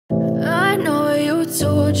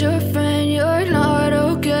told your friend you're not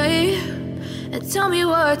okay, and tell me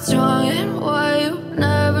what's wrong and why you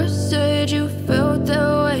never said you felt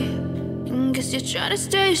that way. And guess you're trying to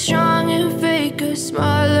stay strong and fake a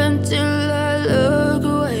smile until I look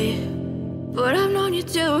away. But I've known you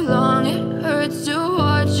too long, it hurts to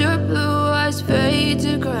watch your blue eyes fade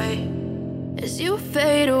to gray as you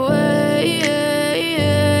fade away,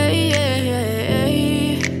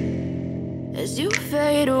 as you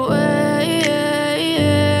fade away.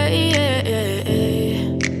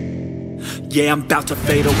 Yeah, I'm about to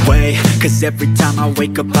fade away, cause every time I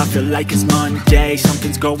wake up I feel like it's Monday.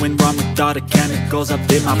 Something's going wrong with all the chemicals up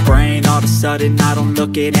in my brain. All of a sudden I don't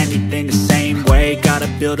look at anything the same way. Got a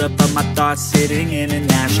buildup of my thoughts sitting in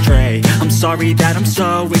an ashtray. I'm sorry that I'm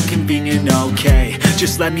so inconvenient, okay.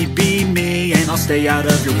 Just let me be me and I'll stay out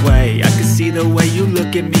of your way. I can see the way you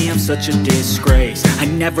look at me, I'm such a disgrace. I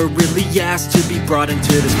never really asked to be brought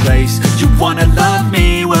into this place. You wanna love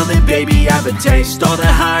me? Well then baby, have a taste. All the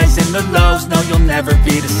highs and the lows, no, you'll never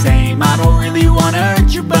be the same. I don't really wanna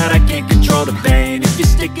hurt you, but I can't control the pain. If you're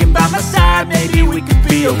sticking by my side, maybe we could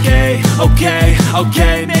be okay.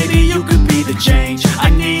 Okay, maybe you could be the change I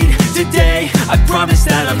need today. I promise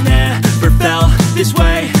that I've never felt this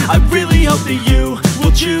way. I really hope that you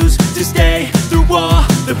will choose to stay through all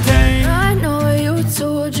the pain. I know you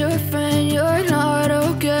told your friend you're not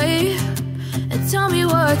okay, and tell me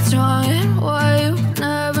what's wrong and why you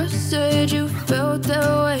never said you felt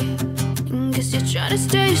that way. Guess you're trying to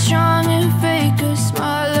stay strong and fake a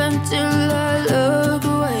smile until I look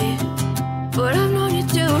away. But I've known you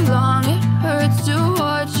too long, it hurts to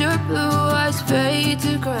watch your blue eyes fade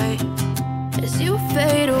to gray as you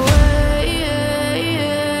fade away,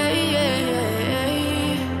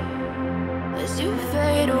 as you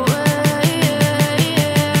fade away,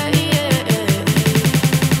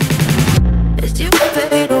 as you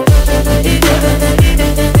fade away.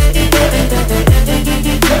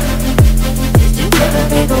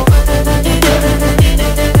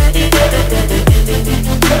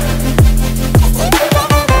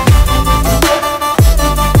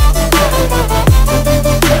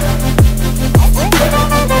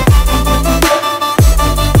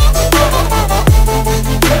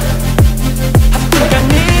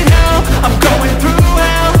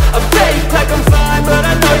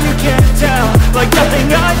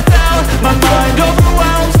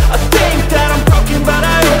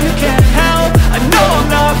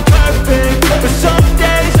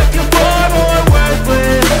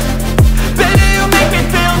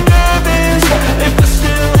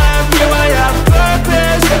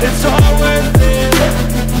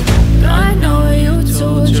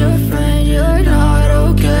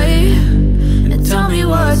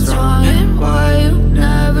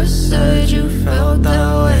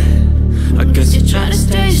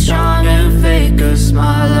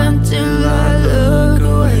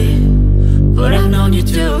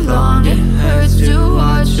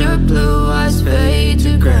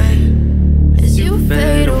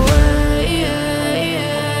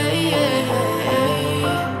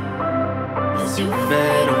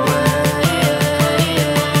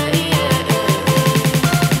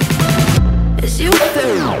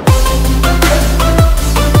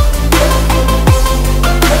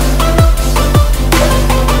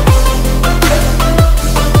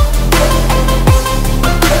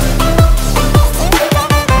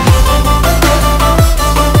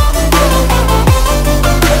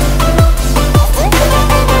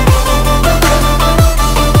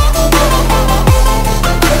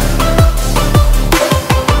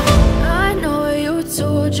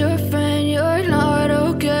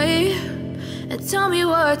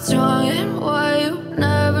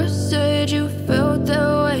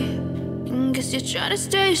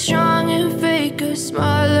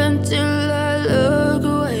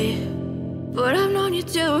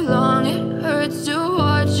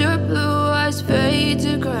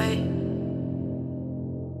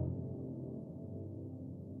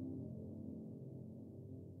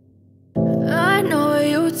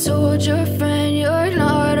 Told your friend you're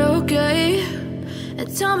not okay,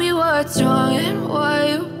 and tell me what's wrong and why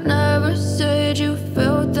you never said you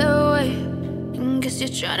felt that way. And guess you're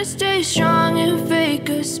trying to stay strong and fake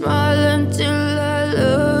a smile until I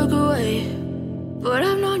look away. But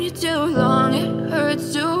I've known you too long, it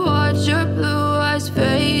hurts to watch your blue eyes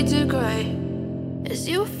fade to gray as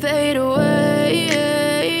you fade away,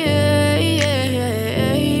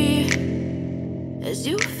 as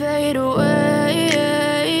you fade away.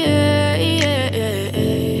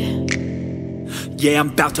 Yeah, I'm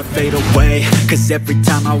about to fade away, cause every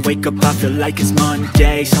time I wake up I feel like it's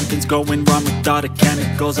Monday. Something's going wrong with all the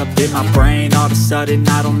chemicals up in my brain. All of a sudden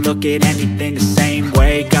I don't look at anything the same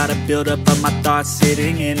way. Got a buildup of my thoughts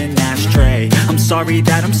sitting in an ashtray. I'm sorry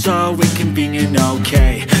that I'm so inconvenient,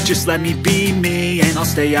 okay. Just let me be me and I'll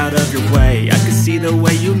stay out of your way. I can see the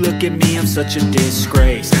way you look at me, I'm such a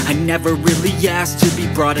disgrace. I never really asked to be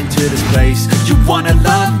brought into this place. You wanna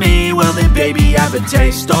love me? Well then baby, have a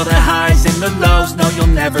taste. All the highs and the lows, no, you'll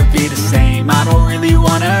never be the same. I don't really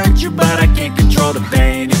wanna hurt you, but I can't control the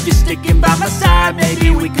pain. If you're sticking by my side, maybe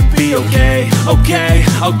we could be okay.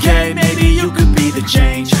 Okay, maybe you could be the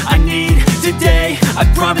change I need today. I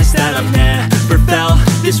promise that I've never felt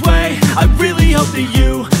this way. I really hope that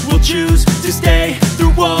you will choose to stay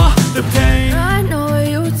through all the pain. I know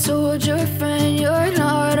you told your friend you're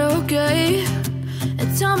not okay,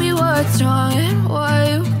 and tell me what's wrong and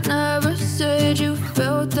why you never said you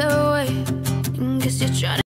felt that way. Guess you're trying to